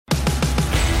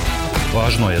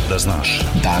Važno je da znaš.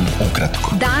 Dan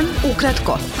ukratko. Dan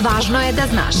ukratko. Važno je da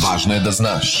znaš. Važno je da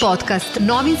znaš. Podcast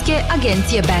novinske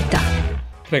agencije Beta.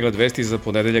 Pregled vesti za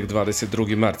ponedeljak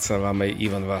 22. mart, sa vama je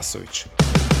Ivan Vasović.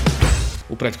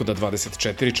 U prethodna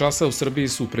 24 časa u Srbiji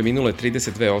su preminule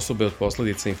 32 osobe od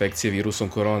posledica infekcije virusom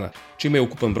korona, čime je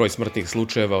ukupan broj smrtnih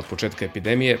slučajeva od početka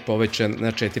epidemije povećan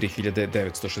na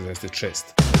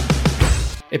 4966.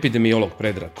 Epidemiolog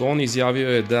Predrag Kon izjavio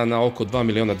je da na oko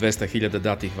 2.200.000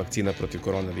 datih vakcina protiv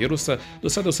koronavirusa do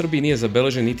sada u Srbiji nije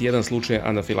zabeležen niti jedan slučaj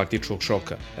anafilaktičkog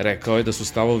šoka. Rekao je da su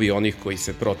stavovi onih koji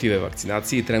se protive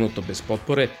vakcinaciji trenutno bez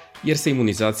potpore, jer se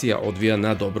imunizacija odvija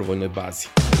na dobrovoljnoj bazi.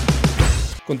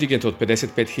 Kontingent od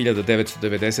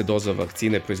 55.990 doza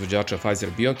vakcine proizvođača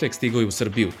Pfizer-BioNTech stigao je u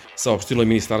Srbiju, saopštilo je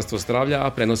Ministarstvo zdravlja,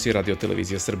 a prenosi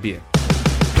Radio-televizija Srbije.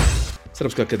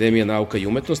 Srpska akademija nauka i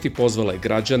umetnosti pozvala je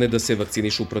građane da se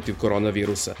vakcinišu protiv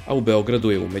koronavirusa, a u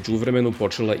Beogradu je u međuvremenu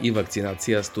počela i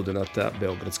vakcinacija studenata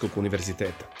Beogradskog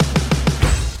univerziteta.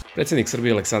 Predsednik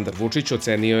Srbije Aleksandar Vučić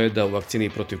ocenio je da u vakcini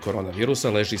protiv koronavirusa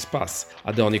leži spas,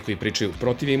 a da oni koji pričaju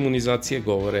protiv imunizacije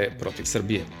govore protiv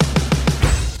Srbije.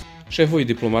 Šefovi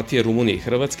diplomatije Rumunije i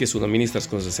Hrvatske su na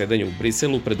ministarskom zasedanju u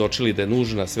Briselu predočili da je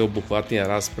nužna sveobuhvatnija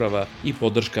rasprava i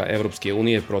podrška Evropske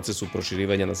unije procesu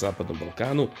proširivanja na Zapadnom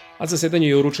Balkanu, a zasedanju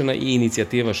je uručena i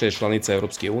inicijativa 6 članica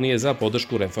Evropske unije za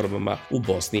podršku reformama u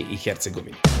Bosni i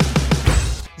Hercegovini.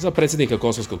 Za predsednika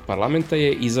Kosovskog parlamenta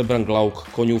je izabran Glauk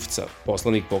Konjufca,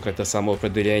 poslanik pokreta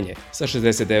Samoopredeljenje, sa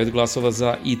 69 glasova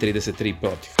za i 33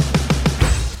 protiv.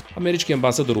 Američki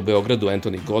ambasador u Beogradu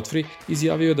Anthony Godfrey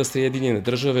izjavio je da Sjedinjene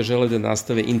države žele da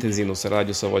nastave intenzivnu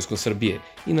saradnju sa vojskom Srbije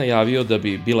i najavio da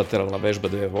bi bilateralna vežba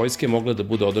dve vojske mogla da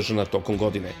bude održana tokom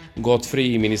godine.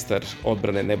 Godfrey i ministar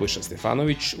odbrane Nebojša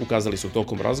Stefanović ukazali su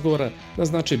tokom razgovora na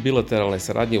značaj bilateralne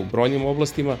saradnje u brojnim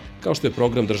oblastima, kao što je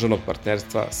program državnog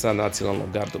partnerstva sa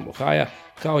nacionalnom gardom Ohaja,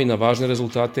 kao i na važne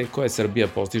rezultate koje Srbija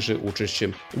postiže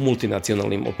učešćem u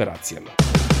multinacionalnim operacijama.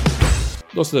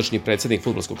 Dosadašnji predsednik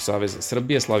Fudbalskog saveza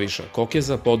Srbije Slaviša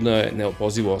Kokeza podneo je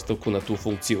neopozivu ostavku na tu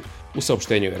funkciju. U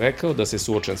saopštenju je rekao da se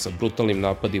suočen sa brutalnim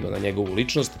napadima na njegovu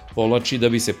ličnost povlači da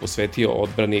bi se posvetio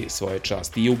odbrani svoje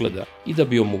časti i ugleda i da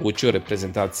bi omogućio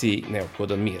reprezentaciji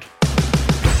neophodan mir.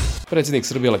 Predsednik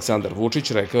Srbije Aleksandar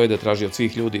Vučić rekao je da traži od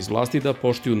svih ljudi iz vlasti da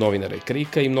poštuju novinare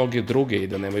KRIK-a i mnoge druge i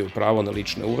da nemaju pravo na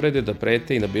lične uvrede, da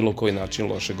prete i na bilo koji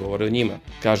način loše govore o njima.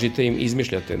 Kažite im,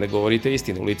 izmišljate, ne govorite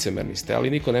istinu, licemerni ste, ali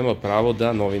niko nema pravo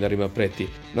da novinarima preti.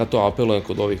 Na to apelujem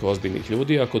kod ovih ozbiljnih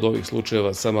ljudi, a kod ovih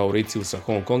slučajeva sa Mauricijusa,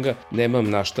 Hong Konga, nemam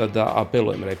na šta da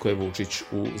apelujem, rekao je Vučić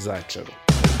u Zaječaru.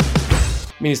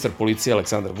 Ministar policije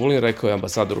Aleksandar Vulin rekao je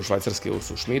ambasadoru Švajcarske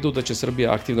Ursu Šmidu da će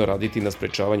Srbija aktivno raditi na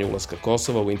sprečavanju ulaska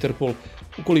Kosova u Interpol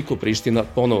ukoliko Priština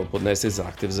ponovo podnese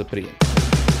zahtev za prijem.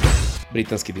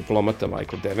 Britanski diplomata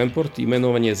Michael Davenport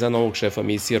imenovan je za novog šefa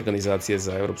misije Organizacije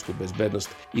za evropsku bezbednost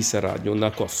i saradnju na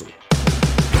Kosovu.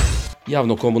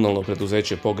 Javno komunalno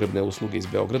preduzeće Pogrebne usluge iz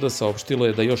Beograda saopštilo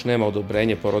je da još nema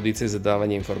odobrenje porodice za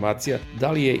davanje informacija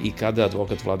da li je i kada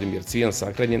advokat Vladimir Cvijan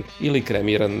sahranjen ili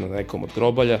kremiran na nekom od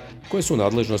grobalja koje su u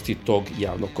nadležnosti tog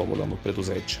javnog komunalnog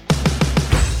preduzeća.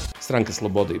 Stranka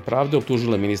Slobode i pravde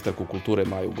optužila ministarku kulture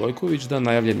Maju Gojković da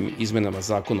najavljenim izmenama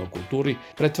zakona o kulturi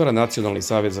pretvara Nacionalni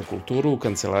savet za kulturu u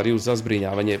kancelariju za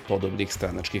zbrinjavanje podobnih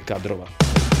stranačkih kadrova.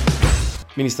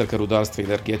 Ministarka rudarstva i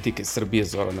energetike Srbije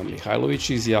Zorana Mihajlović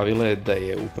izjavila je da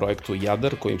je u projektu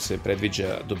Jadar, kojim se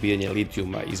predviđa dobijanje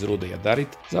litijuma iz rude Jadarit,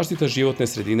 zaštita životne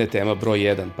sredine tema broj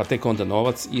 1, pa tek onda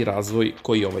novac i razvoj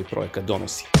koji ovaj projekat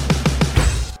donosi.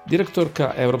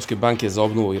 Direktorka Evropske banke za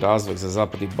obnovu i razvoj za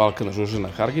Zapadni Balkan Žužana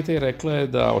Hargitej rekla je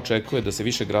da očekuje da se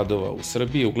više gradova u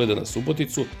Srbiji ugleda na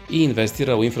Suboticu i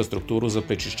investira u infrastrukturu za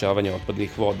prečišćavanje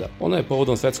otpadnih voda. Ona je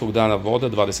povodom Svetskog dana voda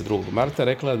 22. marta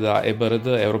rekla da EBRD,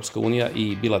 Evropska unija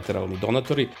i bilateralni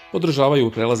donatori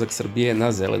podržavaju prelazak Srbije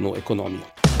na zelenu ekonomiju.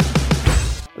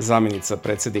 Zamjenica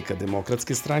predsednika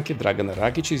Demokratske stranke Dragana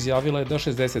Rakić izjavila je da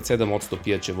 67%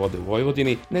 pijaće vode u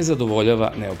Vojvodini ne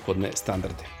zadovoljava neophodne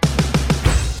standarde.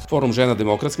 Forum žena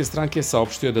Demokratske stranke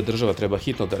saopštio je da država treba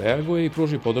hitno da reaguje i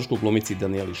pruži podršku glumici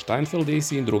Danijeli Steinfeld i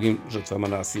svim drugim žrtvama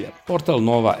nasilja. Portal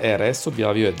Nova RS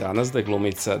objavio je danas da je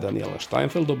glumica Danijela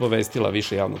Steinfeld obavestila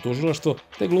više javno tužilaštvo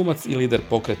da je glumac i lider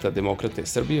pokreta Demokrate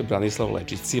Srbije Branislav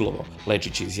Lečić silovao.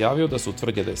 Lečić je izjavio da su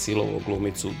tvrdnje da je silovao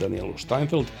glumicu Danijelu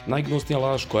Steinfeld najgnusnija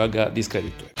laž koja ga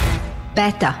diskredituje.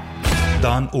 Beta.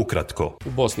 Dan ukratko.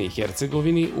 U Bosni i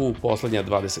Hercegovini u poslednja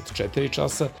 24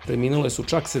 časa preminule su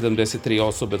čak 73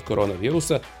 osobe od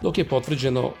koronavirusa, dok je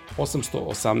potvrđeno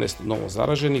 818 novo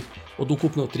zaraženih od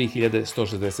ukupno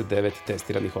 3169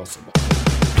 testiranih osoba.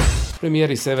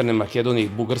 Premijeri Severne Makedonije i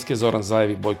Bugarske Zoran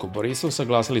Zaev i Bojko Borisov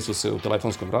saglasili su se u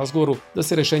telefonskom razgovoru da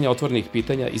se rešenja otvorenih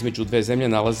pitanja između dve zemlje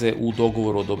nalaze u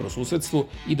dogovoru o dobrosusedstvu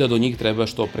i da do njih treba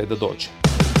što pre da dođe.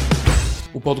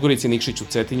 U Podgorici, Nikšiću,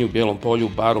 Cetinju, Bijelom Polju,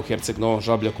 Baru, Herceg Novom,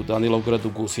 Žabljaku, Danilovgradu,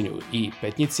 Gusinju i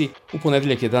Petnici u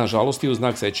ponedeljak je dan žalosti u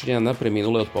znak sećanja na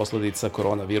preminule od posledica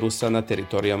koronavirusa na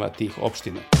teritorijama tih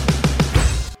opština.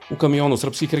 U kamionu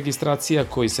srpskih registracija,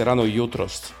 koji se rano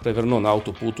jutros prevrnuo na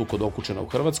autoputu kod Okučana u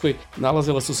Hrvatskoj,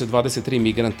 nalazila su se 23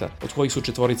 migranta, od kojih su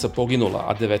 4 poginula,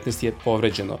 a 19 je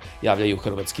povređeno, javljaju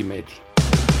hrvatski mediji.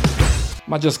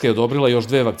 Mađarska je odobrila još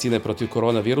 2 vakcine protiv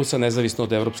koronavirusa nezavisno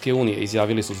od Evropske unije,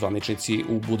 izjavili su zvaničnici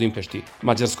u Budimpešti.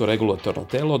 Mađarsko regulatorno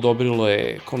telo odobrilo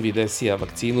je Convidesija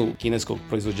vakcinu kineskog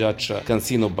proizvođača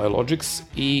CanSino Biologics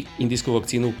i indijsku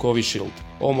vakcinu Covishield.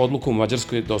 Ovom odlukom u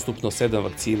Mađarskoj je dostupno 7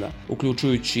 vakcina,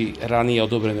 uključujući ranije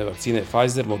odobrene vakcine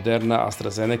Pfizer, Moderna,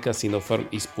 AstraZeneca, Sinopharm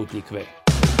i Sputnik V.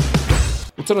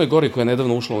 U Crnoj Gori, koja je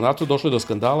nedavno ušla u NATO, došlo je do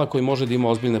skandala koji može da ima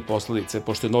ozbiljne posledice,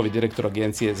 pošto je novi direktor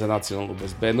Agencije za nacionalnu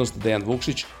bezbednost, Dejan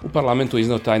Vukšić, u parlamentu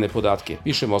izneo tajne podatke,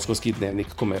 piše moskovski dnevnik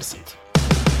Komersant.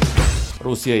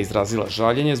 Rusija je izrazila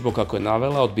žaljenje zbog, kako je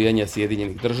navela, odbijanja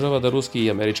Sjedinjenih država da ruski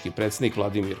i američki predsjednik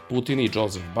Vladimir Putin i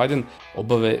Joseph Biden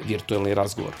obave virtuelni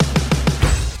razgovor.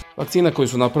 Vakcina koju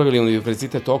su napravili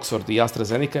Univerzitet Oxford i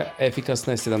AstraZeneca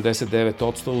efikasna je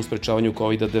 79% u sprečavanju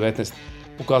COVID-19,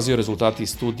 ukazuju rezultati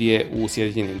studije u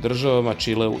Sjedinjenim državama,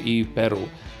 Čileu i Peru,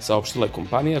 saopštila je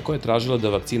kompanija koja je tražila da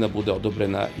vakcina bude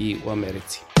odobrena i u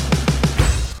Americi.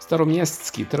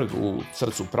 Staromjesečki trg u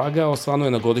srcu Praga osvanuo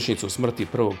je na godišnjicu smrti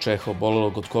prvog Čeha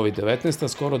obolelog od COVID-19, a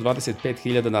skoro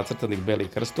 25.000 nacrtanih belih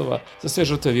krstova za sve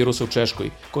žrtve virusa u Češkoj,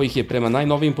 kojih je prema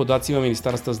najnovijim podacima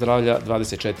Ministarstva zdravlja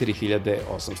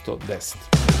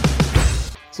 24.810.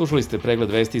 Slušali ste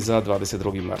pregled vesti za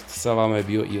 22. mart. Sa vama je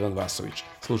bio Ivan Vasović.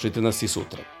 Slušajte nas i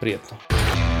sutra. Prijetno.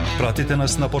 Pratite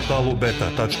nas na portalu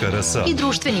beta.rs I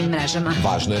društvenim mrežama.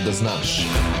 Važno je da znaš.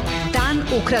 Dan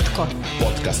ukratko.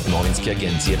 Podcast novinske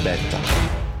agencije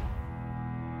Beta.